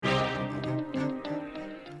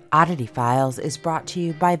Oddity Files is brought to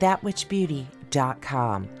you by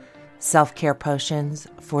ThatWitchBeauty.com. Self-care potions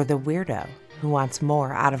for the weirdo who wants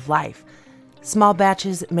more out of life. Small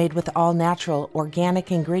batches made with all-natural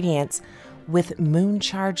organic ingredients with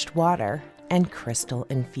moon-charged water and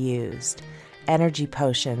crystal-infused. Energy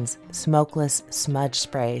potions, smokeless smudge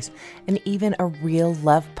sprays, and even a real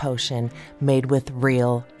love potion made with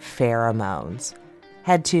real pheromones.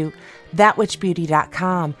 Head to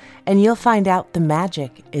ThatWitchBeauty.com and you'll find out the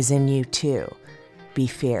magic is in you too. Be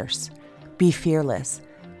fierce, be fearless,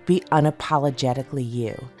 be unapologetically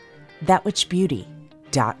you.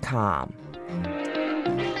 ThatWitchBeauty.com.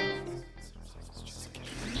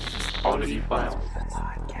 Oddity Files.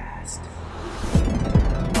 Podcast.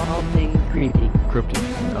 All things creepy, Cryptic.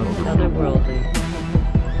 otherworldly.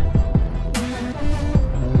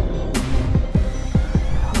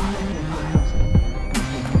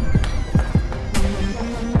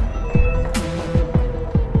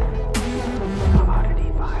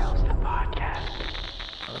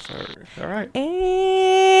 All right.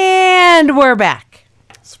 And we're back.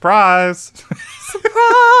 Surprise. Surprise!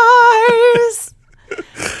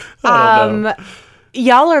 I don't know.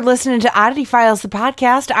 Y'all are listening to Oddity Files, the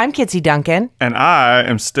podcast. I'm Kitsy Duncan. And I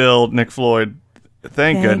am still Nick Floyd.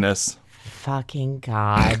 Thank goodness. Fucking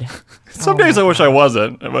God. Some days I wish I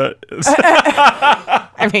wasn't, but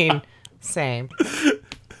I mean, same.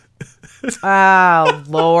 Oh,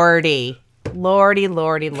 Lordy. Lordy,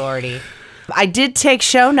 Lordy, Lordy. I did take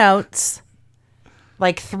show notes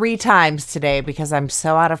like 3 times today because I'm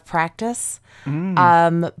so out of practice.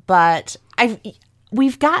 But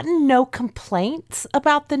we've gotten no complaints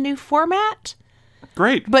about the new format,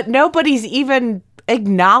 great. but nobody's even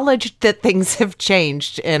acknowledged that things have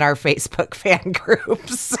changed in our Facebook fan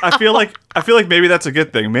groups. I feel like maybe that's a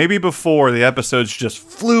good thing. Maybe before the episodes just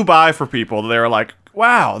flew by for people. They were like,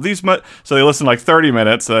 "Wow, so they listen like 30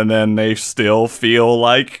 minutes and then they still feel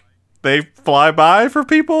like they fly by for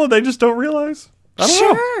people and they just don't realize." I don't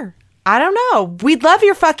know. Sure. I don't know. We'd love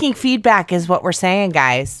your fucking feedback is what we're saying,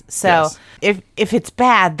 guys. So Yes. if it's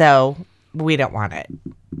bad, though, we don't want it.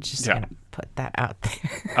 Just Yeah. gonna put that out there.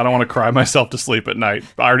 I don't want to cry myself to sleep at night.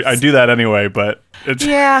 I do that anyway, but it's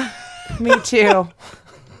Yeah, me too.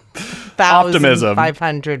 Optimism.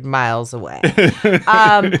 500 miles away.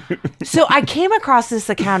 So I came across this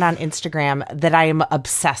account on Instagram that I am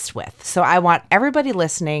obsessed with. So I want everybody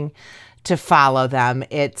listening to follow them.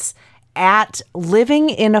 It's at Living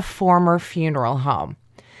in a Former Funeral Home.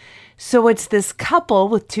 So it's this couple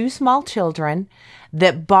with 2 small children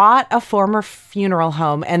that bought a former funeral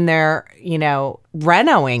home and they're,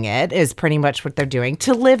 renovating it is pretty much what they're doing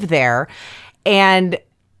to live there. And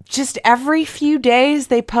just every few days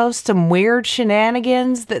they post some weird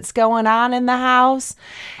shenanigans that's going on in the house.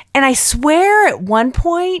 And I swear at one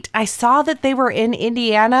point I saw that they were in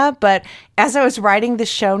Indiana, but as I was writing the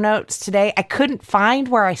show notes today, I couldn't find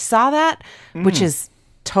where I saw that, which is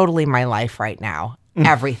totally my life right now.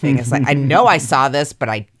 Everything is like, I know I saw this, but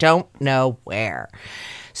I don't know where.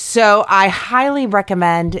 So I highly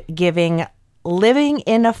recommend Living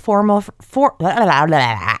in a Former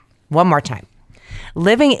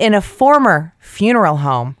Funeral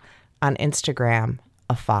Home on Instagram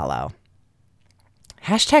a follow.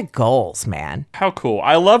 #goals, man. how cool.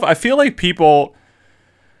 I feel like the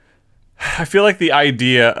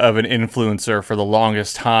idea of an influencer for the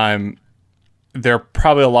longest time, there are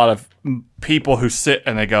probably a lot of people who sit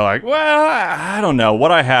and they go like, well, I don't know.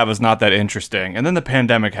 What I have is not that interesting. And then the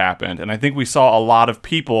pandemic happened. And I think we saw a lot of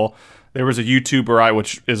people. There was a YouTuber,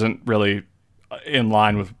 which isn't really in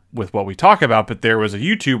line with what we talk about, but there was a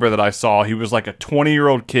YouTuber that I saw. He was like a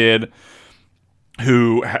 20-year-old kid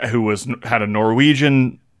who had a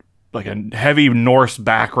Norwegian, like a heavy Norse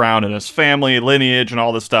background in his family lineage and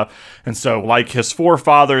all this stuff. And so like his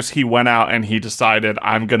forefathers, he went out and he decided,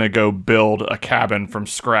 I'm going to go build a cabin from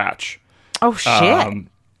scratch. Oh, shit.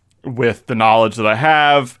 With the knowledge that I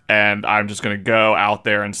have, and I'm just going to go out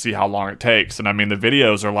there and see how long it takes. And I mean, the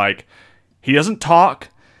videos are like, he doesn't talk.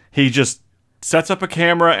 He just sets up a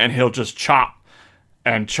camera and he'll just chop,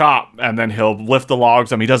 and then he'll lift the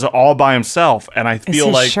logs. I mean, he does it all by himself. And I feel Is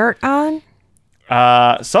his like shirt on?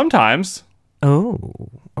 Sometimes, Oh,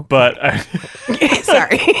 but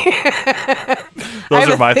sorry. those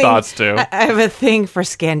are my thoughts too. I have a thing for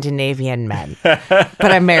Scandinavian men,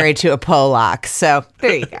 but I'm married to a Polak, so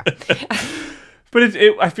there you go. But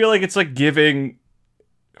I feel like it's like giving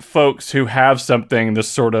folks who have something this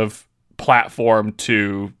sort of platform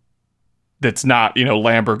to that's not,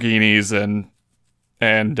 Lamborghinis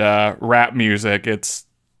and rap music. It's,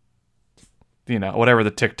 whatever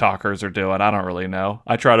the TikTokers are doing. I don't really know.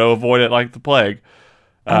 I try to avoid it like the plague.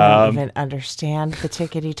 I don't even understand the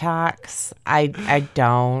tickety talks. I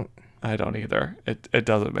don't. I don't either. It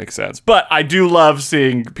doesn't make sense. But I do love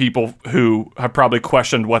seeing people who have probably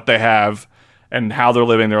questioned what they have and how they're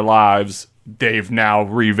living their lives. They've now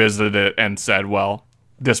revisited it and said, well,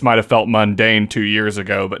 this might have felt mundane 2 years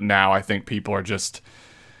ago, but now I think people are just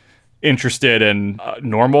interested in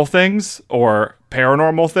normal things or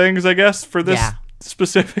paranormal things, I guess, for this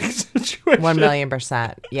specific situation.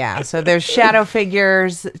 1,000,000%. Yeah. So there's shadow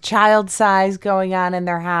figures, child size going on in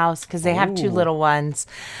their house because they have 2 little ones.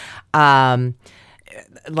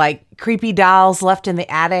 Like creepy dolls left in the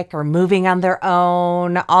attic or moving on their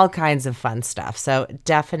own, all kinds of fun stuff. So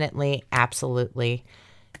definitely, absolutely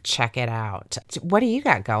check it out. What do you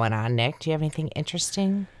got going on, Nick? Do you have anything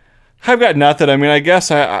interesting? I've got nothing. I mean, I guess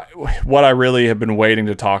what I really have been waiting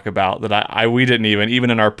to talk about that we didn't even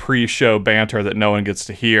in our pre-show banter that no one gets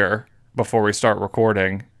to hear before we start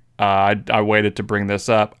recording, I waited to bring this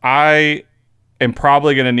up. I am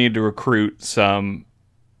probably going to need to recruit some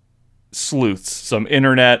sleuths, some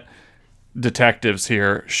internet detectives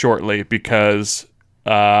here shortly because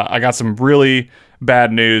I got some really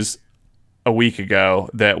bad news a week ago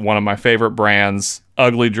that one of my favorite brands,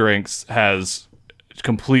 Ugly Drinks, has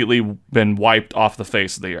completely been wiped off the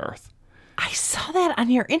face of the earth. I saw that on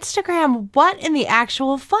your Instagram. What in the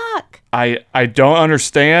actual fuck? I don't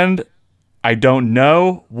understand. I don't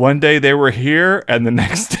know. One day they were here and the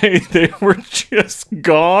next day they were just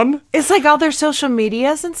gone. It's like all their social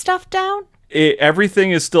medias and stuff down? Everything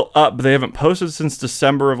is still up, but they haven't posted since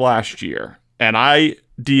December of last year. And I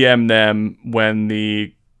DM'd them when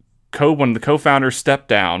the co-founders stepped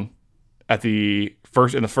down at in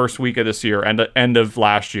the first week of this year, end of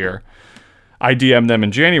last year. I DM'd them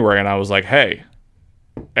in January and I was like, hey,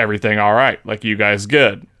 everything all right? Like, you guys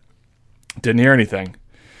good? Didn't hear anything.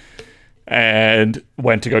 And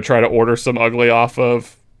went to go try to order some Ugly off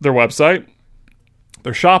of their website.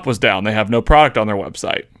 Their shop was down. They have no product on their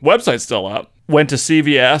website. Website's still up. Went to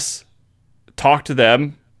CVS, talked to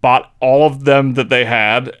them, bought all of them that they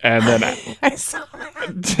had, and then I saw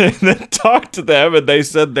that. and then talked to them, and they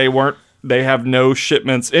said they have no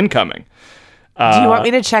shipments incoming. Do you want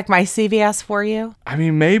me to check my CVS for you? I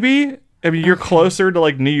mean, maybe. I mean, you're closer to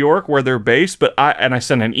like New York where they're based, but I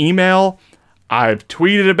sent an email. I've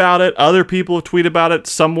tweeted about it. Other people have tweeted about it.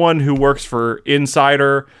 Someone who works for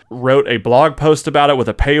Insider wrote a blog post about it with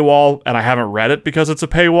a paywall, and I haven't read it because it's a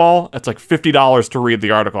paywall. It's like $50 to read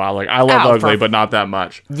the article. I love Ugly, but not that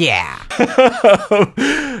much. Yeah.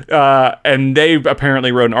 And they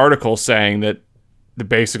apparently wrote an article saying that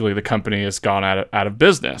basically the company has gone out of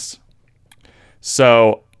business.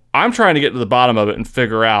 So I'm trying to get to the bottom of it and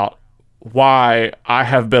figure out why I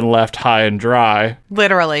have been left high and dry.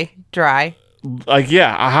 Literally dry. Like,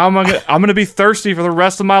 yeah, how am I'm gonna be thirsty for the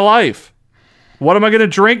rest of my life. What am I gonna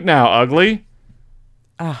drink now, Ugly?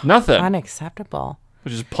 Nothing. Unacceptable.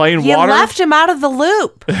 Which is plain You water. left him out of the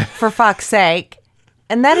loop, for fuck's sake.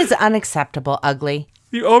 And that is unacceptable, Ugly.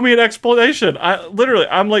 You owe me an explanation.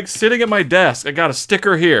 I'm like sitting at my desk. I got a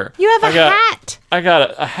sticker here. You have a hat. I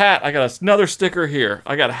got a hat. I got another sticker here.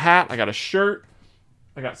 I got a hat. I got a shirt.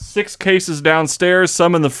 I got 6 cases downstairs,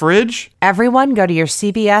 some in the fridge. Everyone go to your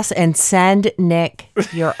CVS and send Nick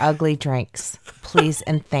your Ugly drinks. Please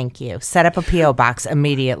and thank you. Set up a P.O. box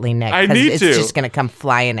immediately, Nick. I need it's to. just going to come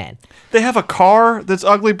flying in. They have a car that's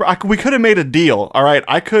ugly. We could have made a deal, all right?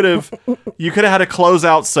 You could have had a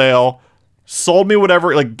closeout sale, sold me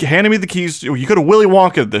whatever, like handed me the keys. You could have Willy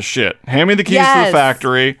Wonka this shit. Hand me the keys to the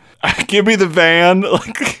factory. Give me the van.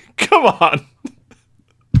 Like, come on.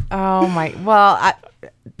 Oh, my. Well,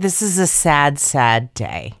 this is a sad, sad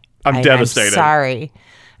day. I'm devastated. I'm sorry.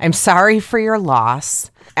 I'm sorry for your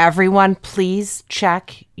loss. Everyone, please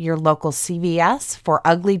check your local CVS for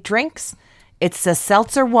Ugly drinks. It's a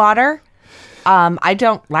seltzer water. I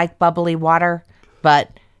don't like bubbly water,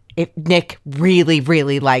 but Nick really,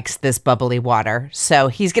 really likes this bubbly water. So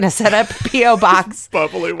he's going to set up a P.O. box.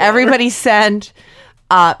 Bubbly water. Everybody send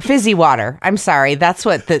fizzy water. I'm sorry. That's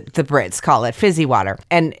what the Brits call it, fizzy water.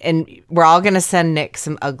 And we're all going to send Nick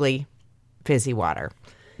some Ugly fizzy water.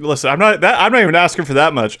 Listen, I'm not even asking for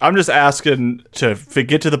that much. I'm just asking to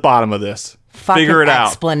get to the bottom of this. Figure it out.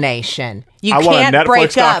 Explanation. You I want a can't Netflix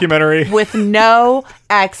break documentary. up with no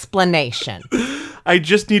explanation. I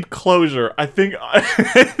just need closure. I think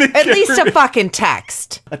At least a fucking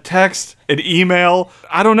text. a text, an email.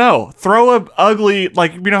 I don't know. Throw a Ugly,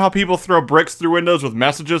 like, you know how people throw bricks through windows with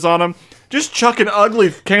messages on them? Just chuck an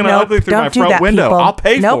Ugly can of Ugly through my front window. People. I'll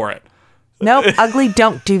pay for it. Nope, Ugly,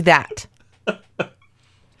 don't do that.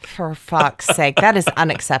 For fuck's sake, that is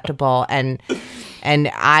unacceptable. And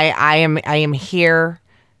I am here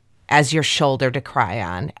as your shoulder to cry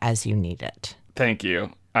on as you need it. Thank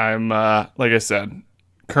you. I'm, like I said,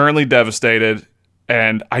 currently devastated,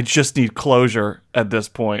 and I just need closure at this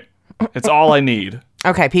point. It's all I need.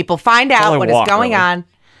 Okay, people, find all I out what is want, going really. on.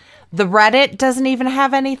 The Reddit doesn't even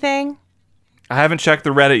have anything. I haven't checked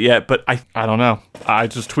the Reddit yet, but I don't know. I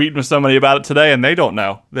just tweeted with somebody about it today, and they don't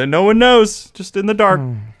know. No one knows. Just in the dark.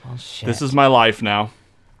 Well, shit. This is my life now.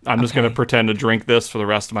 I'm just going to pretend to drink this for the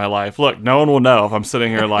rest of my life. Look, no one will know if I'm sitting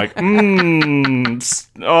here like,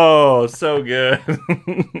 oh, so good.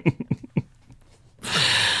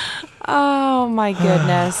 Oh, my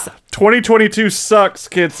goodness. 2022 sucks,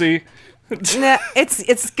 Kitsy. Nah,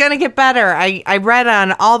 it's gonna get better. I read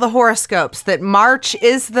on all the horoscopes that March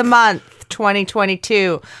is the month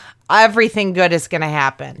 2022. Everything good is gonna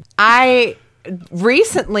happen. I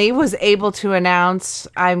recently was able to announce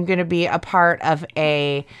I'm gonna be a part of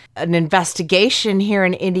an investigation here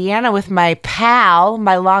in Indiana with my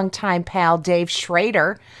longtime pal Dave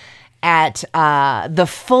Schrader at the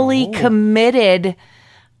fully committed,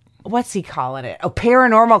 what's he calling it? A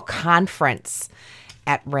paranormal conference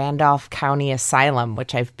at Randolph County Asylum,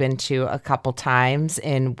 which I've been to a couple times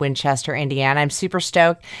in Winchester, Indiana. I'm super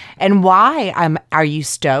stoked. And why are you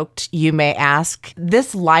stoked, you may ask?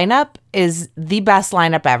 This lineup is the best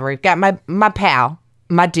lineup ever. We've got my pal,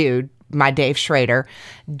 my dude, my Dave Schrader,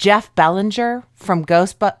 Jeff Bellinger from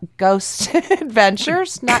Ghost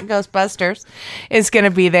Adventures, not Ghostbusters, is going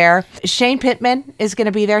to be there. Shane Pittman is going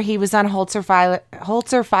to be there. He was on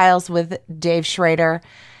Holzer Files with Dave Schrader.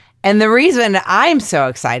 And the reason I'm so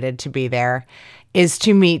excited to be there is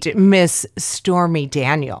to meet Miss Stormy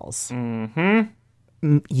Daniels.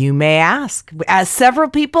 Mm-hmm. You may ask, as several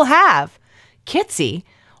people have, Kitsy,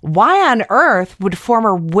 why on earth would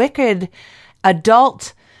former Wicked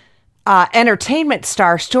adult entertainment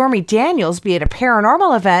star Stormy Daniels be at a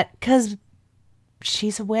paranormal event? Because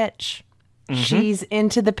she's a witch. Mm-hmm. She's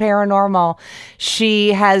into the paranormal.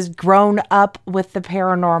 She has grown up with the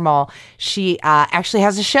paranormal. She actually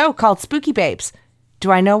has a show called Spooky Babes.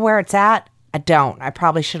 Do I know where it's at? I don't. I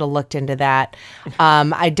probably should have looked into that.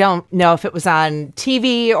 I don't know if it was on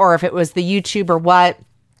TV or if it was the YouTube or what.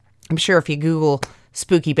 I'm sure if you Google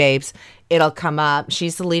Spooky Babes, it'll come up.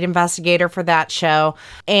 She's the lead investigator for that show.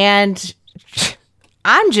 And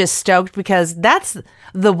I'm just stoked because that's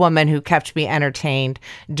the woman who kept me entertained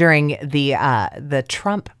during the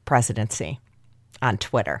Trump presidency on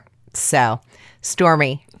Twitter. So,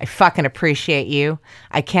 Stormy, I fucking appreciate you.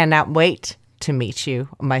 I cannot wait to meet you,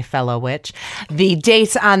 my fellow witch. The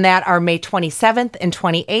dates on that are May 27th and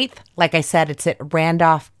 28th. Like I said, it's at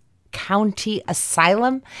Randolph County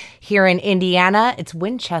Asylum here in Indiana. It's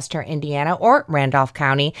Winchester, Indiana, or Randolph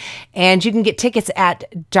County. And you can get tickets at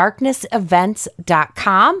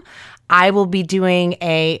darknessevents.com. I will be doing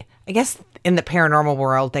I guess in the paranormal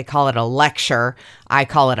world, they call it a lecture. I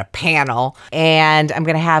call it a panel. And I'm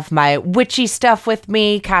going to have my witchy stuff with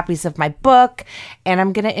me, copies of my book, and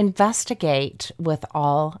I'm going to investigate with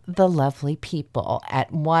all the lovely people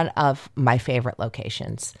at one of my favorite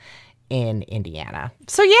locations in Indiana.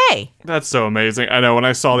 So yay. That's so amazing. I know when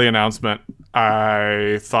I saw the announcement,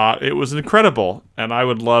 I thought it was incredible, and I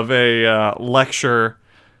would love a lecture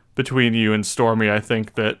between you and Stormy. I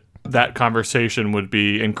think that conversation would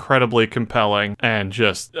be incredibly compelling and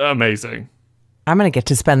just amazing. I'm going to get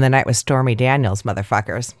to spend the night with Stormy Daniels,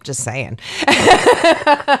 motherfuckers. Just saying.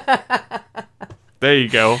 There you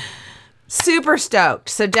go. Super stoked.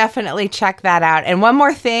 So definitely check that out. And one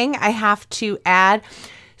more thing I have to add.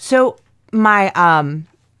 So my I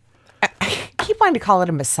keep wanting to call it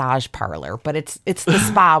a massage parlor, but it's the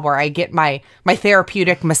spa where I get my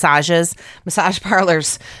therapeutic massages. Massage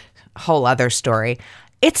parlor's a whole other story.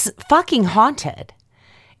 It's fucking haunted.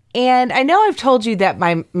 And I know I've told you that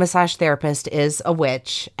my massage therapist is a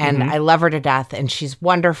witch and I love her to death and she's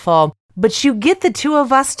wonderful. But you get the two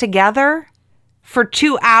of us together for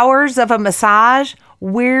 2 hours of a massage,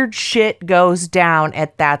 weird shit goes down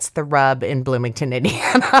at That's the Rub in Bloomington,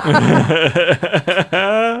 Indiana.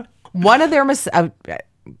 One of their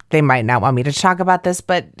they might not want me to talk about this,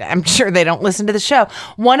 but I'm sure they don't listen to the show.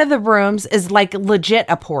 One of the rooms is like legit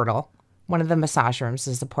a portal. One of the massage rooms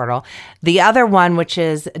is a portal. The other one, which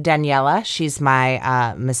is Daniela, she's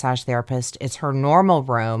my massage therapist, is her normal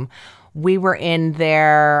room. We were in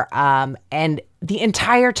there, and the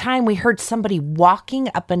entire time we heard somebody walking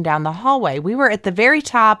up and down the hallway. We were at the very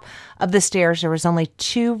top of the stairs. There was only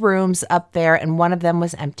 2 rooms up there, and one of them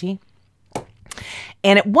was empty.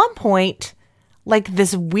 And at one point, like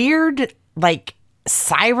this weird, like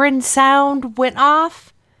siren sound went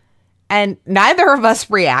off. And neither of us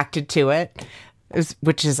reacted to it,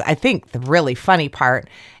 which is, I think, the really funny part.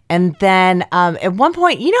 And then at one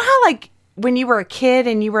point, you know how like when you were a kid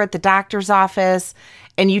and you were at the doctor's office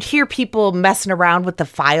and you'd hear people messing around with the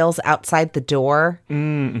files outside the door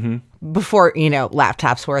before,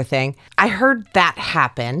 laptops were a thing. I heard that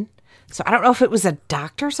happen. So I don't know if it was a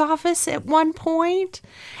doctor's office at one point.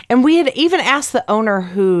 And we had even asked the owner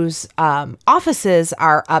whose offices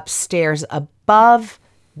are upstairs above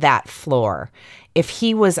that floor if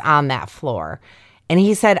he was on that floor. And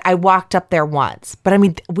he said, I walked up there once. But I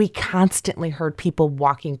mean, we constantly heard people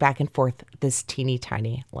walking back and forth this teeny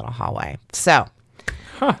tiny little hallway. So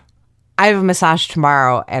I have a massage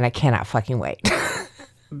tomorrow and I cannot fucking wait.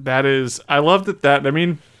 I love that. I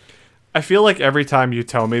mean, I feel like every time you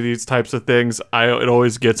tell me these types of things, it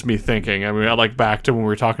always gets me thinking. I mean, I like back to when we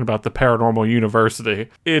were talking about the Paranormal University.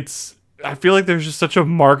 I feel like there's just such a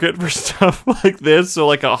market for stuff like this. So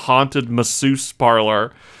like a haunted masseuse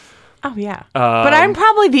parlor. Oh, yeah. But I'm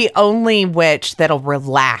probably the only witch that'll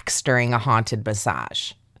relax during a haunted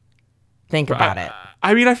massage. Think about it.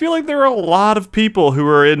 I mean, I feel like there are a lot of people who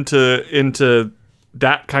are into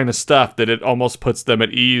that kind of stuff that it almost puts them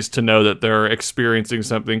at ease to know that they're experiencing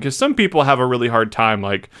something. Because some people have a really hard time,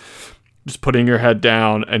 like, just putting your head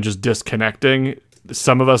down and just disconnecting.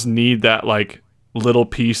 Some of us need that, like, little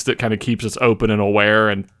piece that kind of keeps us open and aware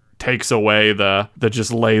and takes away the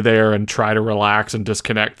just lay there and try to relax and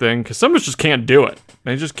disconnect thing. Because some of us just can't do it.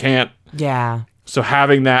 They just can't. Yeah. So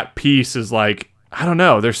having that piece is like, I don't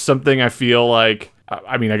know. There's something I feel like,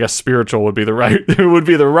 I mean, I guess spiritual would be the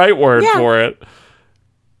right word for it.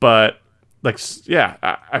 But like, yeah,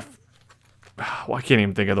 I can't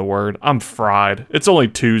even think of the word. I'm fried. It's only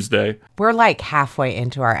Tuesday. We're like halfway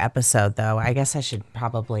into our episode, though. I guess I should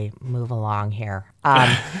probably move along here.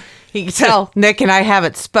 You can tell Nick and I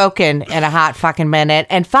haven't spoken in a hot fucking minute.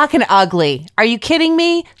 And fucking ugly. Are you kidding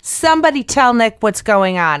me? Somebody tell Nick what's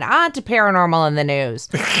going on. On to Paranormal in the News.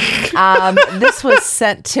 This was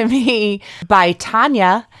sent to me by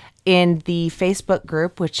Tanya in the Facebook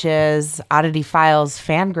group, which is Oddity Files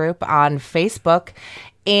fan group on Facebook.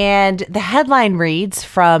 And the headline reads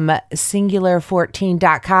from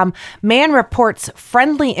singular14.com, man reports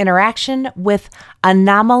friendly interaction with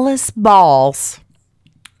anomalous balls.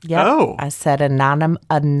 Yep, Oh. I said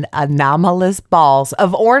anomalous balls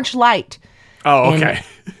of orange light. Oh, okay.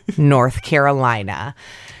 In North Carolina.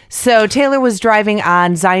 So Taylor was driving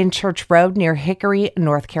on Zion Church Road near Hickory,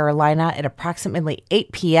 North Carolina at approximately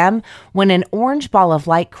 8 p.m. when an orange ball of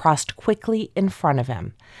light crossed quickly in front of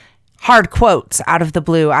him. Hard quotes out of the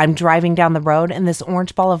blue. I'm driving down the road and this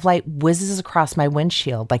orange ball of light whizzes across my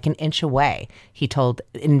windshield like an inch away, he told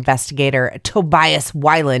investigator Tobias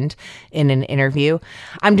Weiland in an interview.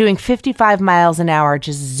 I'm doing 55 miles an hour,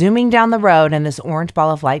 just zooming down the road, and this orange ball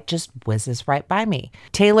of light just whizzes right by me.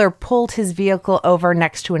 Taylor pulled his vehicle over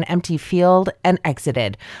next to an empty field and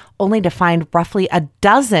exited, only to find roughly a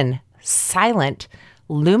dozen silent,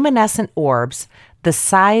 luminescent orbs the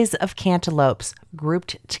size of cantaloupes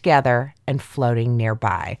grouped together and floating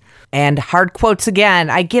nearby. And hard quotes again.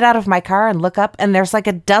 I get out of my car and look up and there's like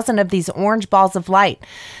a dozen of these orange balls of light.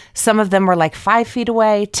 Some of them were like 5 feet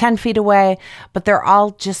away, 10 feet away, but they're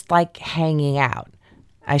all just like hanging out.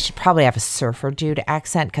 I should probably have a surfer dude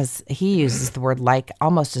accent because he uses the word like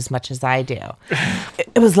almost as much as I do.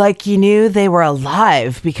 It was like you knew they were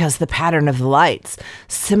alive because the pattern of the lights,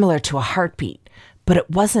 similar to a heartbeat, but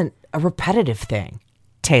it wasn't a repetitive thing,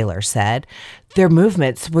 Taylor said. Their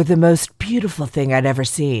movements were the most beautiful thing I'd ever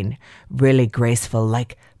seen. Really graceful,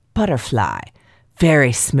 like butterfly.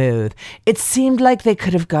 Very smooth. It seemed like they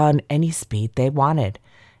could have gone any speed they wanted.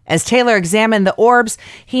 As Taylor examined the orbs,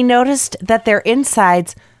 he noticed that their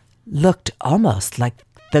insides looked almost like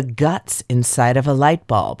the guts inside of a light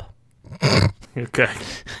bulb. Okay.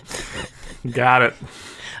 Got it.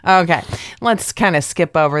 Okay, let's kind of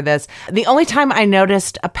skip over this. The only time I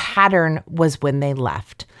noticed a pattern was when they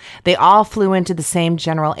left. They all flew into the same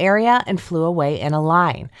general area and flew away in a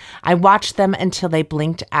line. I watched them until they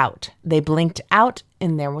blinked out. They blinked out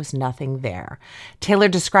and there was nothing there. Taylor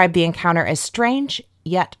described the encounter as strange,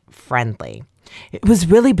 yet friendly. It was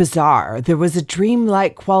really bizarre. There was a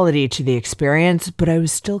dreamlike quality to the experience, but I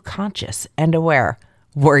was still conscious and aware.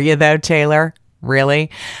 Were you though, Taylor? Really?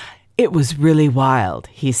 It was really wild,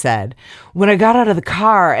 he said. When I got out of the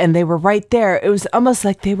car and they were right there, it was almost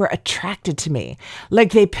like they were attracted to me.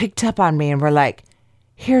 Like they picked up on me and were like,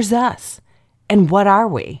 here's us. And what are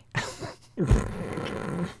we?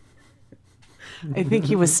 I think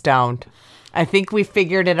he was stoned. I think we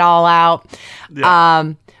figured it all out.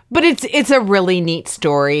 Yeah. But it's a really neat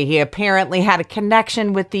story. He apparently had a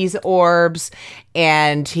connection with these orbs,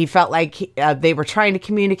 and he felt like they were trying to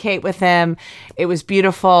communicate with him. It was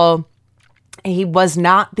beautiful. He was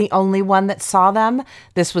not the only one that saw them.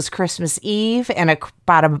 This was Christmas Eve, and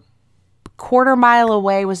about a quarter mile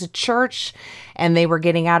away was a church, and they were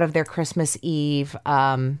getting out of their Christmas Eve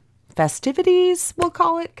festivities, we'll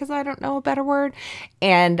call it, because I don't know a better word.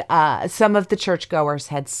 And some of the churchgoers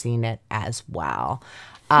had seen it as well.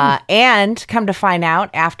 And come to find out,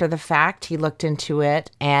 after the fact, he looked into it,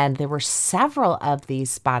 and there were several of these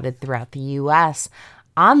spotted throughout the U.S.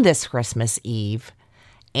 on this Christmas Eve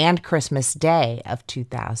and Christmas Day of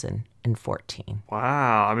 2014.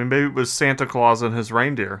 Wow. I mean, maybe it was Santa Claus and his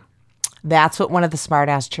reindeer. That's what one of the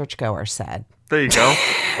smart-ass churchgoers said. There you go.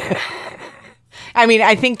 I mean,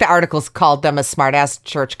 I think the articles called them a smart-ass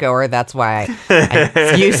churchgoer. That's why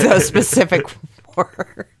I use those specific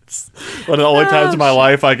words. One of the only times in my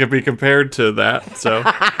life I could be compared to that. So,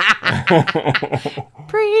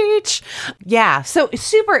 preach. Yeah. So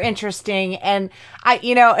super interesting. And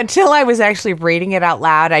until I was actually reading it out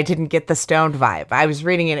loud, I didn't get the stoned vibe. I was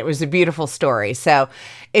reading it. It was a beautiful story. So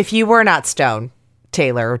if you were not stoned,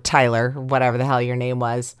 Taylor or Tyler, whatever the hell your name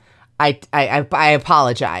was, I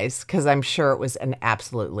apologize, because I'm sure it was an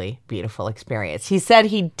absolutely beautiful experience. He said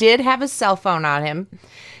he did have a cell phone on him.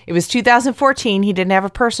 It was 2014. He didn't have a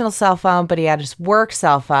personal cell phone, but he had his work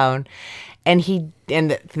cell phone, and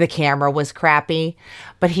the camera was crappy.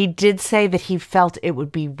 But he did say that he felt it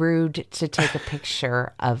would be rude to take a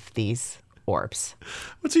picture of these orbs.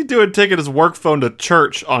 What's he doing taking his work phone to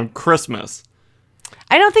church on Christmas?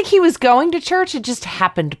 I don't think he was going to church. It just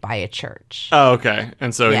happened by a church. Oh, okay.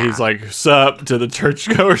 And so Yeah. he's like, sup to the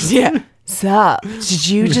churchgoers. Yeah. Sup? Did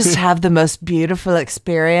you just have the most beautiful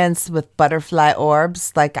experience with butterfly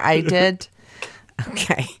orbs like I did?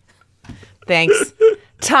 Okay. Thanks,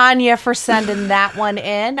 Tanya, for sending that one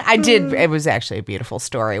in. I did. It was actually a beautiful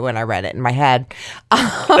story when I read it in my head.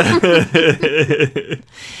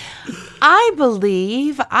 I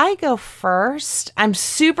believe I go first. I'm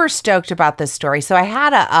super stoked about this story. So I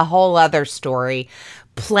had a whole other story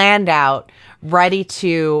planned out, ready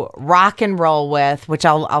to rock and roll with, which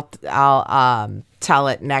I'll tell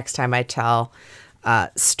it next time I tell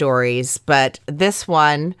stories. But this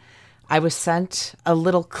one, I was sent a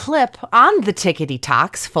little clip on the Tickety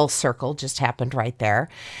Talks. Full circle just happened right there.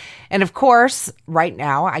 And of course, right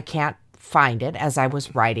now I can't find it as I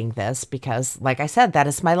was writing this because, like I said, that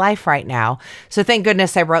is my life right now. So thank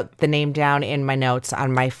goodness I wrote the name down in my notes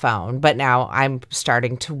on my phone. But now I'm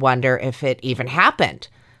starting to wonder if it even happened,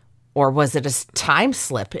 or was it a time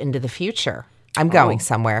slip into the future? I'm going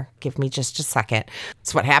somewhere. Give me just a second.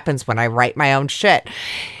 It's what happens when I write my own shit.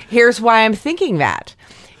 Here's why I'm thinking that.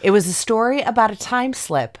 It was a story about a time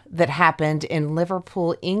slip that happened in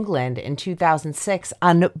Liverpool, England in 2006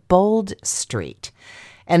 on Bold Street.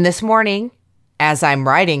 And this morning, as I'm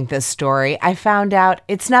writing this story, I found out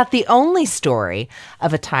it's not the only story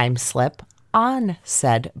of a time slip on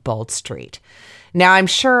said Bold Street. Now, I'm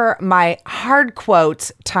sure my hard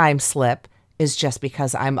quotes time slip is just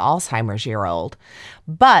because I'm Alzheimer's year old,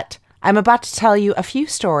 but I'm about to tell you a few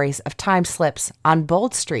stories of time slips on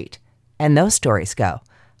Bold Street, and those stories go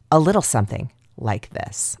a little something like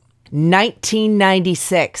this.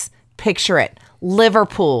 1996, picture it,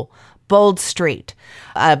 Liverpool, Bold Street.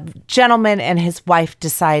 A gentleman and his wife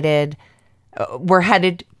decided we're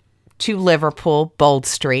headed to Liverpool, Bold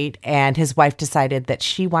Street, and his wife decided that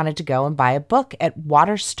she wanted to go and buy a book at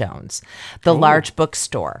Waterstones, the large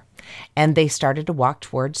bookstore. And they started to walk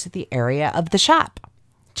towards the area of the shop.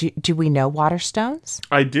 Do we know Waterstones?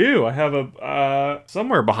 I do. I have a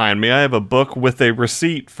somewhere behind me. I have a book with a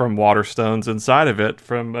receipt from Waterstones inside of it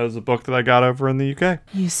as a book that I got over in the UK.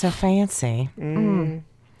 You so fancy.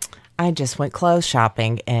 I just went clothes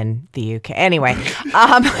shopping in the UK. Anyway,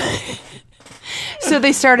 so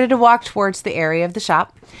they started to walk towards the area of the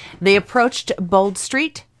shop. They approached Bold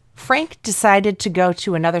Street. Frank decided to go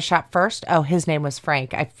to another shop first. Oh, his name was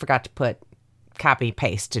Frank. I forgot to put copy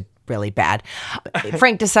pasted really bad.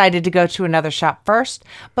 Frank decided to go to another shop first,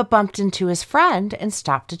 but bumped into his friend and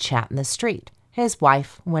stopped to chat in the street. His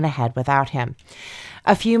wife went ahead without him.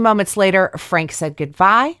 A few moments later, Frank said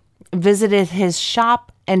goodbye, visited his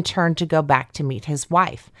shop, and turned to go back to meet his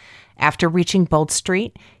wife. After reaching Bold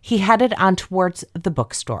Street, he headed on towards the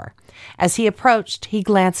bookstore. As he approached, he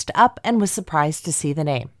glanced up and was surprised to see the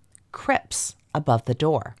name, Cripps, above the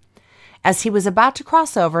door. As he was about to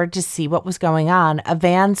cross over to see what was going on, a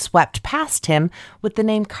van swept past him with the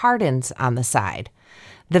name Cardins on the side.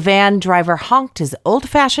 The van driver honked his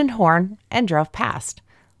old-fashioned horn and drove past.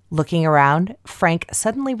 Looking around, Frank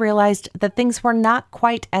suddenly realized that things were not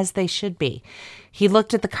quite as they should be. He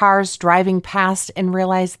looked at the cars driving past and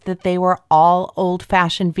realized that they were all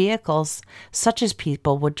old-fashioned vehicles, such as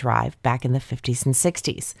people would drive back in the 50s and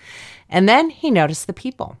 60s. And then he noticed the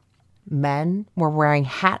people. Men were wearing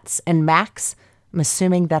hats and macks. I'm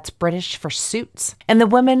assuming that's British for suits. And the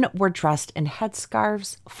women were dressed in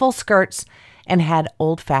headscarves, full skirts, and had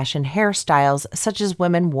old-fashioned hairstyles such as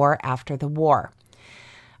women wore after the war.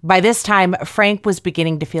 By this time, Frank was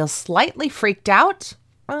beginning to feel slightly freaked out.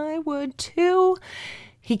 I would too.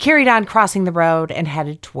 He carried on crossing the road and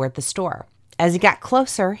headed toward the store. As he got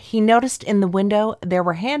closer, he noticed in the window there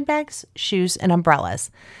were handbags, shoes, and umbrellas.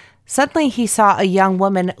 Suddenly, he saw a young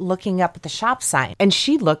woman looking up at the shop sign, and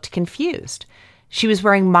she looked confused. She was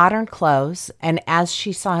wearing modern clothes, and as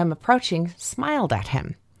she saw him approaching, smiled at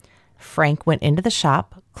him. Frank went into the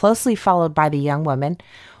shop, closely followed by the young woman.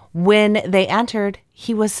 When they entered,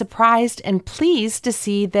 he was surprised and pleased to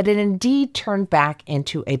see that it indeed turned back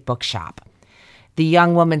into a bookshop. The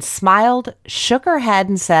young woman smiled, shook her head,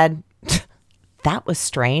 and said, "That was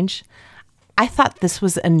strange. I thought this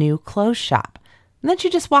was a new clothes shop." And then she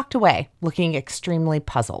just walked away, looking extremely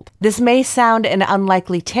puzzled. This may sound an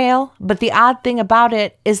unlikely tale, but the odd thing about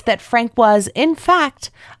it is that Frank was, in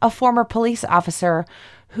fact, a former police officer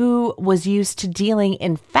who was used to dealing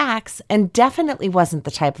in facts and definitely wasn't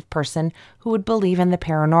the type of person who would believe in the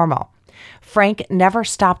paranormal. Frank never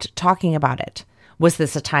stopped talking about it. Was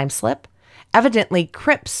this a time slip? Evidently,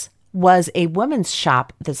 Cripps was a women's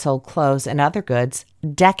shop that sold clothes and other goods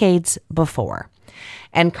decades before.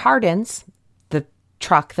 And Cardin's, the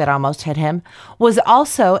truck that almost hit him, was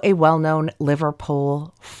also a well-known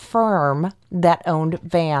Liverpool firm that owned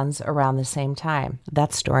vans around the same time.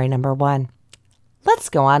 That's story number 1. Let's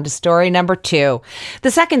go on to story number 2.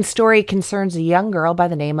 The second story concerns a young girl by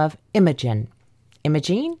the name of Imogen.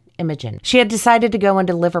 Imogen? She had decided to go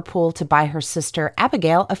into Liverpool to buy her sister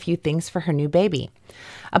Abigail a few things for her new baby.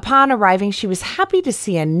 Upon arriving, she was happy to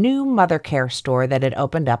see a new mother care store that had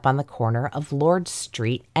opened up on the corner of Lord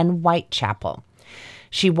Street and Whitechapel.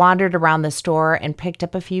 She wandered around the store and picked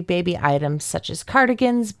up a few baby items such as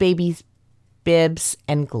cardigans, babies' bibs,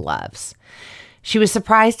 and gloves. She was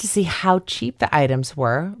surprised to see how cheap the items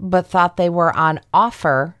were, but thought they were on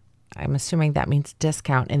offer, I'm assuming that means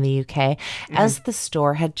discount in the UK, as the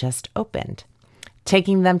store had just opened.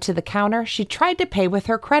 Taking them to the counter, she tried to pay with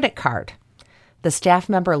her credit card. The staff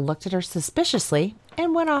member looked at her suspiciously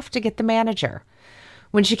and went off to get the manager.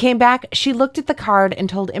 When she came back, she looked at the card and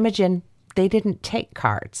told Imogen they didn't take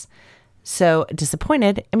cards. So,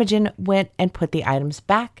 disappointed, Imogen went and put the items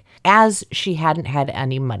back, as she hadn't had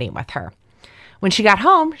any money with her. When she got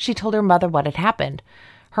home, she told her mother what had happened.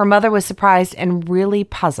 Her mother was surprised and really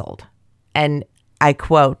puzzled. And I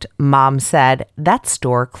quote, Mom said, "That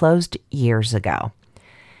store closed years ago.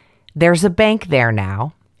 There's a bank there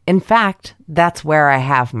now. In fact, that's where I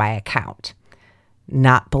have my account."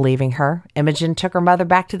 Not believing her, Imogen took her mother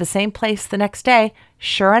back to the same place the next day.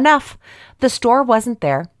 Sure enough, the store wasn't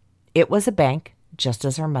there. It was a bank, just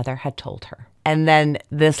as her mother had told her. And then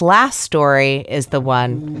this last story is the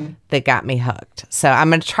one that got me hooked. So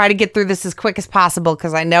I'm going to try to get through this as quick as possible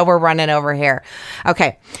because I know we're running over here.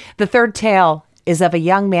 Okay. The third tale is of a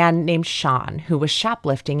young man named Sean who was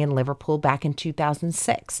shoplifting in Liverpool back in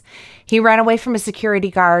 2006. He ran away from a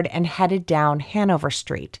security guard and headed down Hanover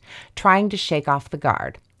Street, trying to shake off the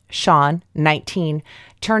guard. Sean, 19,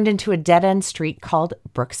 turned into a dead-end street called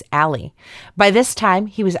Brooks Alley. By this time,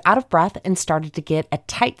 he was out of breath and started to get a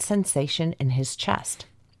tight sensation in his chest.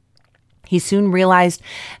 He soon realized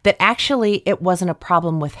that actually it wasn't a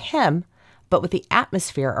problem with him, but with the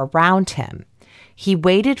atmosphere around him. He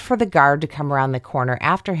waited for the guard to come around the corner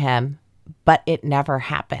after him, but it never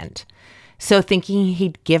happened. So thinking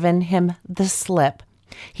he'd given him the slip,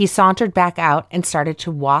 he sauntered back out and started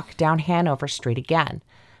to walk down Hanover Street again.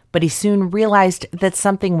 But he soon realized that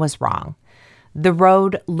something was wrong. The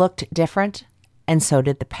road looked different, and so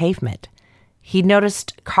did the pavement. He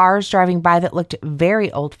noticed cars driving by that looked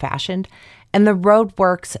very old-fashioned, and the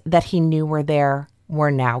roadworks that he knew were there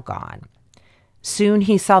were now gone. Soon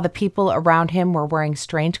he saw the people around him were wearing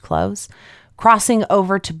strange clothes. Crossing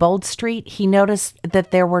over to Bold Street, he noticed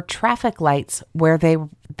that there were traffic lights where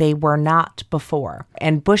they were not before,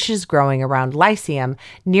 and bushes growing around Lyceum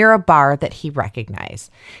near a bar that he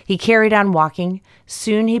recognized. He carried on walking.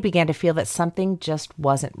 Soon he began to feel that something just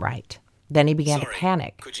wasn't right. Then he began to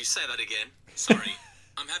panic. Could you say that again? Sorry,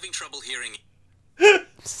 I'm having trouble hearing.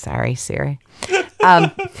 Sorry, Siri.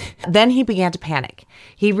 Then he began to panic.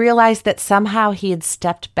 He realized that somehow he had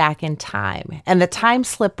stepped back in time, and the time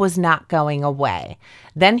slip was not going away.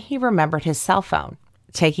 Then he remembered his cell phone.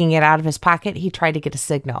 Taking it out of his pocket, he tried to get a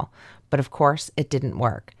signal, but of course, it didn't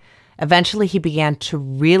work. Eventually, he began to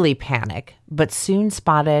really panic, but soon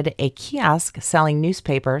spotted a kiosk selling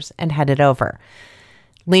newspapers and headed over.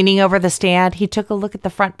 Leaning over the stand, he took a look at the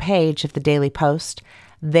front page of the Daily Post.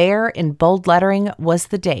 There, in bold lettering, was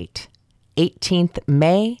the date, 18th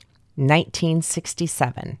May,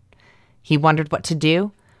 1967. He wondered what to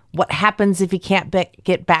do. What happens if he can't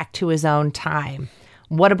get back to his own time?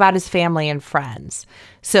 What about his family and friends?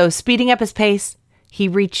 So, speeding up his pace, he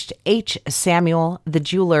reached H. Samuel, the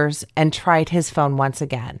jeweler's, and tried his phone once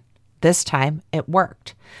again. This time, it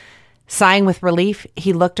worked. Sighing with relief,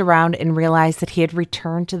 he looked around and realized that he had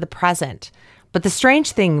returned to the present. But the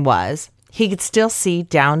strange thing was, he could still see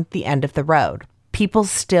down the end of the road. People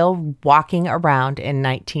still walking around in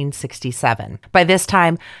 1967. By this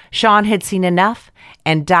time, Sean had seen enough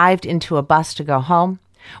and dived into a bus to go home.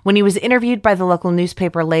 When he was interviewed by the local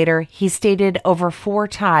newspaper later, he stated over 4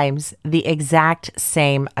 times the exact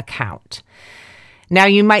same account. Now,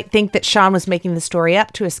 you might think that Sean was making the story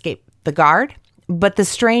up to escape the guard, but the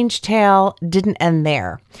strange tale didn't end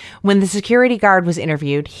there. When the security guard was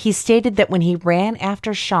interviewed, he stated that when he ran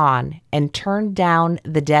after Sean and turned down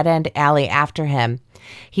the dead-end alley after him,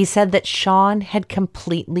 he said that Sean had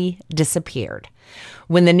completely disappeared.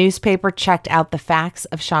 When the newspaper checked out the facts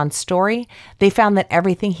of Sean's story, they found that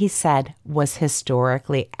everything he said was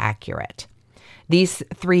historically accurate. These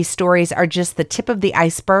 3 stories are just the tip of the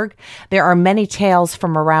iceberg. There are many tales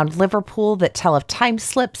from around Liverpool that tell of time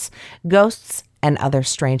slips, ghosts, and other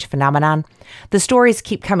strange phenomenon. The stories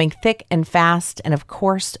keep coming thick and fast, and of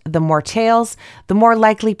course, the more tales, the more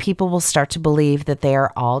likely people will start to believe that they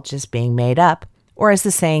are all just being made up, or as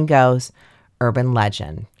the saying goes, urban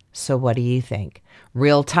legend. So what do you think?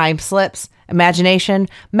 Real time slips, imagination,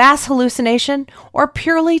 mass hallucination, or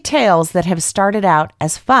purely tales that have started out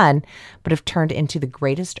as fun but have turned into the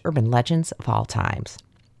greatest urban legends of all times?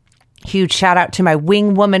 Huge shout out to my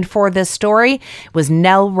wing woman for this story. It was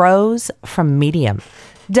Nell Rose from Medium.com.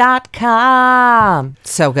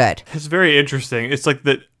 So good. It's very interesting. It's like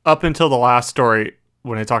that up until the last story,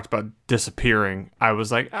 when I talked about disappearing, I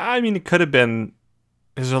was like, I mean, it could have been,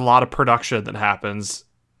 there's a lot of production that happens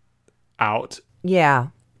out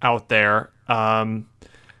there. And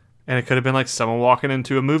it could have been like someone walking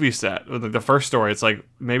into a movie set. The first story, it's like,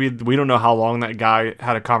 maybe we don't know how long that guy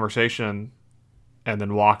had a conversation and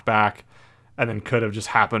then walked back, and then could have just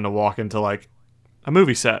happened to walk into like a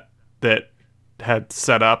movie set that had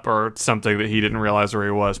set up or something that he didn't realize where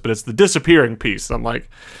he was. But it's the disappearing piece. I'm like,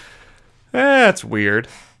 that's weird.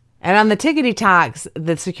 And on the tickety talks,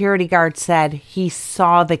 the security guard said he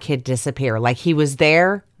saw the kid disappear. Like he was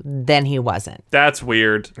there, then he wasn't. That's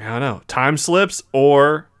weird. I don't know. Time slips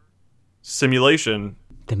or simulation.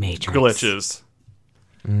 The Matrix. Glitches.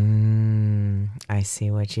 I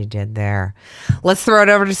see what you did there. Let's throw it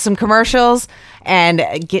over to some commercials and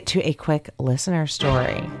get to a quick listener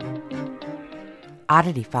story.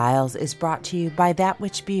 Oddity Files is brought to you by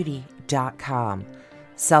ThatWitchBeauty.com.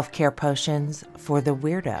 Self-care potions for the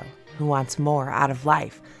weirdo who wants more out of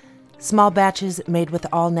life. Small batches made with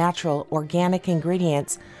all-natural organic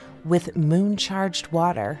ingredients with moon-charged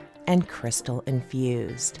water and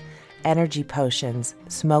crystal-infused. Energy potions,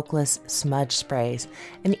 smokeless smudge sprays,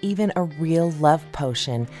 and even a real love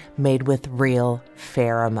potion made with real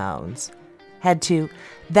pheromones. Head to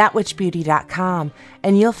ThatWitchBeauty.com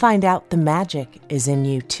and you'll find out the magic is in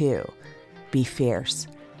you too. Be fierce.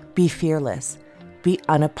 Be fearless. Be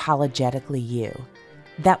unapologetically you.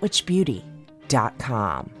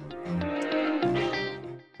 ThatWitchBeauty.com.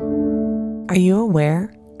 Are you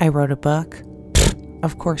aware I wrote a book?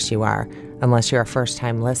 Of course you are, unless you're a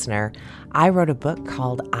first-time listener. I wrote a book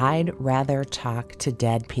called I'd Rather Talk to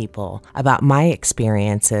Dead People about my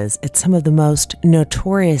experiences at some of the most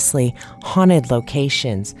notoriously haunted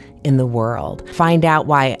locations in the world. Find out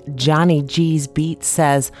why Johnny G's Beat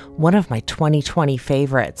says one of my 2020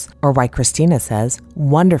 favorites, or why Christina says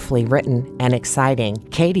wonderfully written and exciting.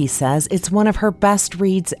 Katie says it's one of her best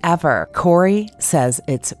reads ever. Corey says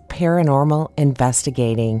it's paranormal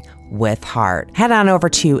investigating with heart. Head on over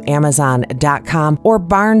to Amazon.com or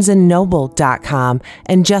BarnesandNoble.com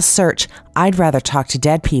and just search I'd Rather Talk to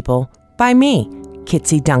Dead People by me,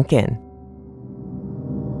 Kitsy Duncan.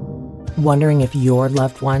 Wondering if your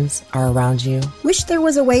loved ones are around you? Wish there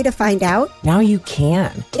was a way to find out? Now you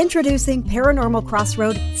can. Introducing Paranormal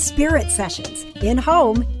Crossroad Spirit Sessions. In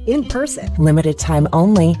home, in person. Limited time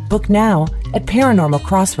only. Book now at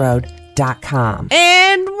ParanormalCrossroad.com.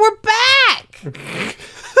 And we're back!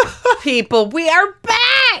 People, we are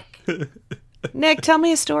back! Nick, tell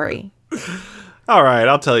me a story. All right,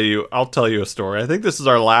 I'll tell you a story. I think this is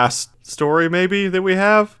our last story maybe that we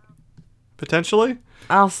have, potentially.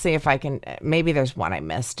 I'll see if I can. Maybe there's one I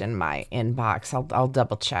missed in my inbox. I'll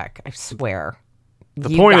double check. I swear. The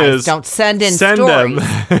You point guys is, don't send in send stories.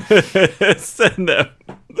 them. Send them.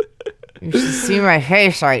 You should see my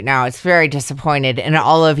face right now. It's very disappointed in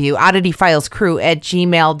all of you.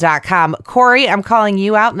 oddityfilescrew@gmail.com. Corey, I'm calling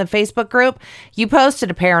you out in the Facebook group. You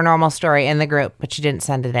posted a paranormal story in the group, but you didn't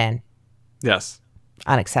send it in. Yes.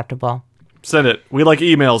 Unacceptable. Send it. We like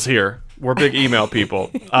emails here. We're big email people.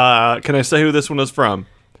 Can I say who this one is from?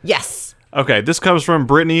 Yes. Okay, this comes from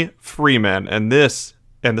Brittany Freeman, and the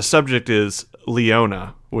subject is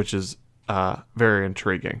Leona, which is very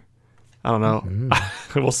intriguing. I don't know.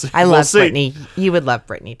 We'll see. I We'll love see. Brittany. You would love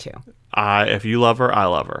Brittany too. If you love her, I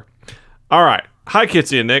love her. All right. Hi,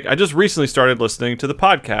 Kitsy and Nick. I just recently started listening to the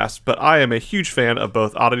podcast, but I am a huge fan of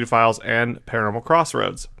both Oddity Files and Paranormal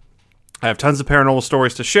Crossroads. I have tons of paranormal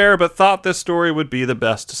stories to share, but thought this story would be the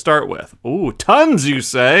best to start with. Ooh, tons, you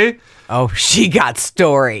say? Oh, she got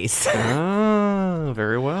stories. Ah,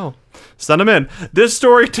 very well. Send them in. This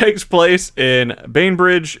story takes place in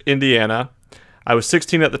Bainbridge, Indiana. I was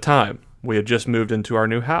 16 at the time. We had just moved into our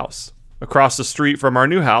new house. Across the street from our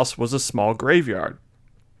new house was a small graveyard.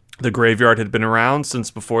 The graveyard had been around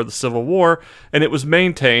since before the Civil War, and it was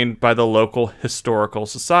maintained by the local historical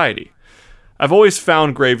society. I've always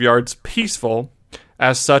found graveyards peaceful.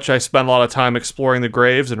 As such, I spent a lot of time exploring the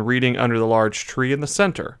graves and reading under the large tree in the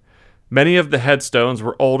center. Many of the headstones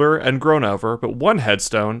were older and grown over, but one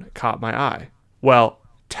headstone caught my eye. Well,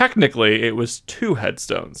 technically, it was two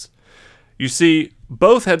headstones. You see,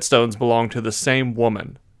 both headstones belonged to the same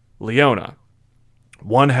woman, Leona.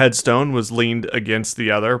 One headstone was leaned against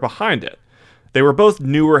the other behind it. They were both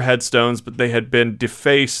newer headstones, but they had been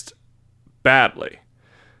defaced badly.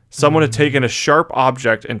 Someone had taken a sharp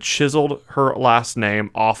object and chiseled her last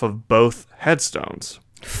name off of both headstones.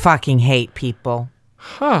 Fucking hate people.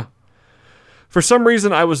 Huh. For some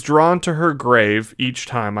reason, I was drawn to her grave each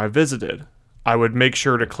time I visited. I would make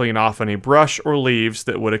sure to clean off any brush or leaves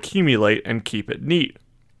that would accumulate and keep it neat.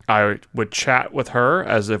 I would chat with her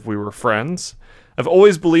as if we were friends. I've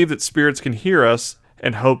always believed that spirits can hear us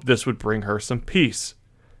and hoped this would bring her some peace.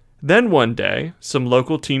 Then one day, some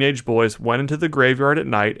local teenage boys went into the graveyard at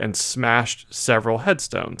night and smashed several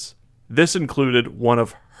headstones. This included one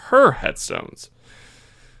of her headstones.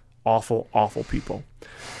 Awful, awful people.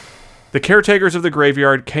 The caretakers of the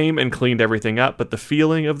graveyard came and cleaned everything up, but the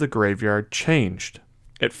feeling of the graveyard changed.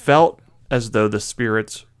 It felt as though the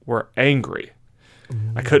spirits were angry.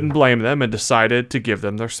 I couldn't blame them and decided to give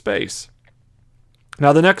them their space.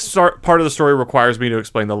 Now, the next part of the story requires me to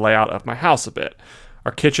explain the layout of my house a bit.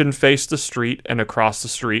 Our kitchen faced the street, and across the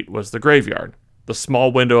street was the graveyard. The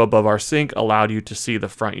small window above our sink allowed you to see the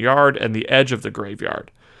front yard and the edge of the graveyard.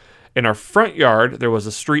 In our front yard, there was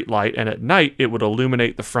a street light, and at night, it would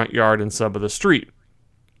illuminate the front yard and some of the street.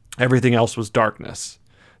 Everything else was darkness.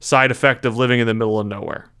 Side effect of living in the middle of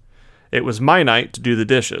nowhere. It was my night to do the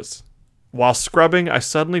dishes. While scrubbing, I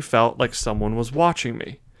suddenly felt like someone was watching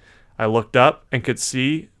me. I looked up and could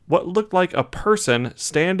see what looked like a person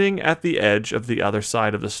standing at the edge of the other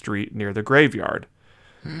side of the street near the graveyard.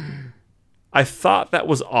 I thought that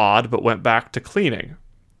was odd, but went back to cleaning.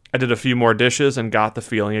 I did a few more dishes and got the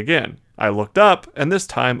feeling again. I looked up, and this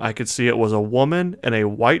time I could see it was a woman in a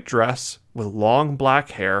white dress with long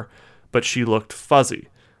black hair, but she looked fuzzy,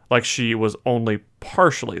 like she was only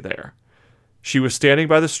partially there. She was standing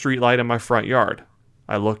by the streetlight in my front yard.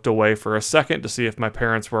 I looked away for a second to see if my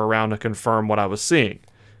parents were around to confirm what I was seeing.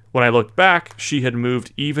 When I looked back, she had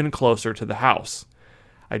moved even closer to the house.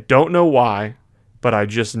 I don't know why, but I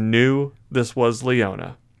just knew this was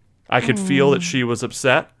Leona. I could feel that she was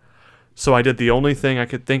upset, so I did the only thing I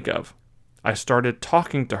could think of. I started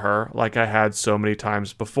talking to her like I had so many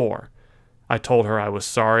times before. I told her I was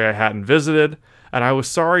sorry I hadn't visited, and I was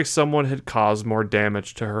sorry someone had caused more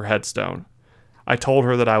damage to her headstone. I told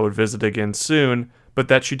her that I would visit again soon, but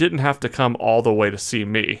that she didn't have to come all the way to see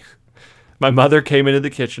me. My mother came into the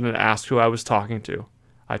kitchen and asked who I was talking to.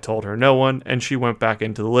 I told her no one, and she went back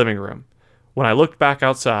into the living room. When I looked back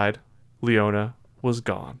outside, Leona was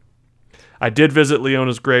gone. I did visit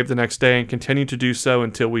Leona's grave the next day and continued to do so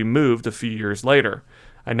until we moved a few years later.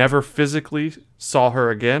 I never physically saw her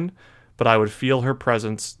again, but I would feel her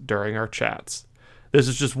presence during our chats. This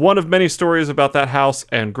is just one of many stories about that house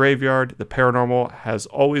and graveyard. The paranormal has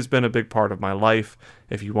always been a big part of my life.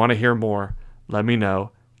 If you want to hear more, let me know.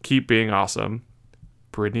 Keep being awesome.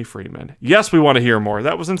 Brittany Freeman. Yes, we want to hear more.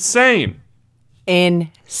 That was insane.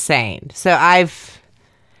 Insane. So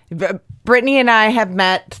Brittany and I have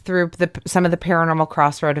met through some of the Paranormal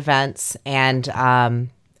Crossroad events, and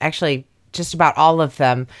actually just about all of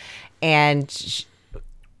them. And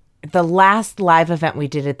the last live event we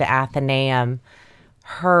did at the Athenaeum,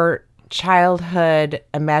 her childhood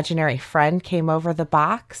imaginary friend came over the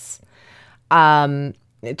box.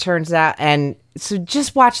 It turns out, and so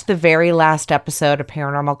just watch the very last episode of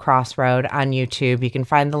Paranormal Crossroad on YouTube. You can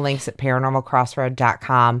find the links at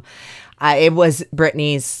paranormalcrossroad.com. It was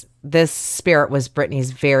this spirit was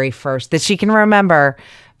Brittany's very first, that she can remember,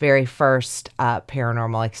 very first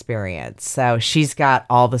paranormal experience. So she's got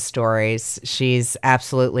all the stories. She's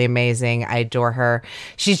absolutely amazing. I adore her.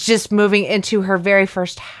 She's just moving into her very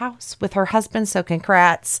first house with her husband. So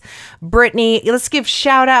congrats, Brittany. Let's give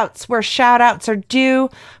shout outs where shout outs are due.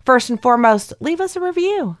 First and foremost, leave us a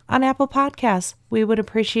review on Apple Podcasts. We would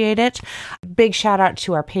appreciate it. Big shout out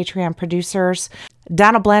to our Patreon producers,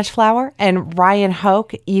 Donna Blanchflower and Ryan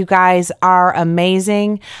Hoke. You guys are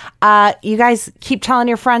amazing. You guys keep telling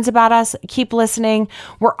your friends about us. Keep listening.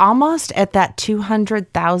 We're almost at that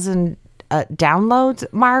 200,000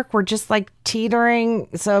 downloads mark. We're just like teetering.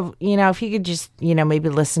 So, if you could just, maybe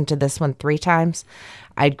listen to this one 3 times,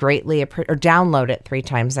 I'd greatly appreciate, or download it 3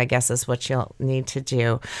 times, I guess is what you'll need to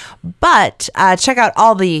do. But check out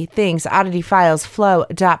all the things, Oddity Files,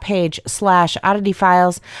 flow.page/Oddity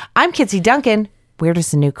Files. I'm Kitsy Duncan. Weird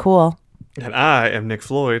is the new cool. And I am Nick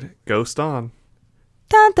Floyd. Ghost on.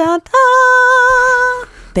 Dun, dun, dun.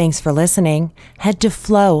 Thanks for listening. Head to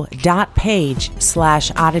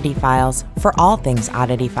flow.page/Oddity Files for all things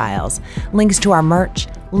Oddity Files. Links to our merch,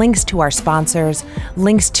 links to our sponsors,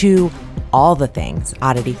 links to all the things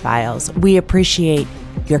Oddity Files. We appreciate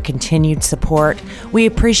your continued support. We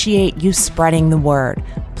appreciate you spreading the word.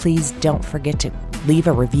 Please don't forget to leave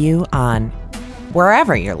a review on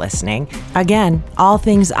wherever you're listening. Again, all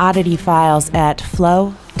things Oddity Files at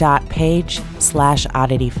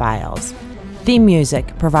flow.page/Oddity Files. Theme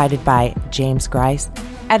music provided by James Grice,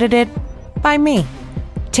 edited by me.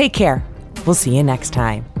 Take care. We'll see you next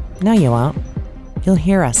time. No, you won't. You'll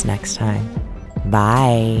hear us next time.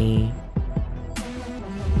 Bye.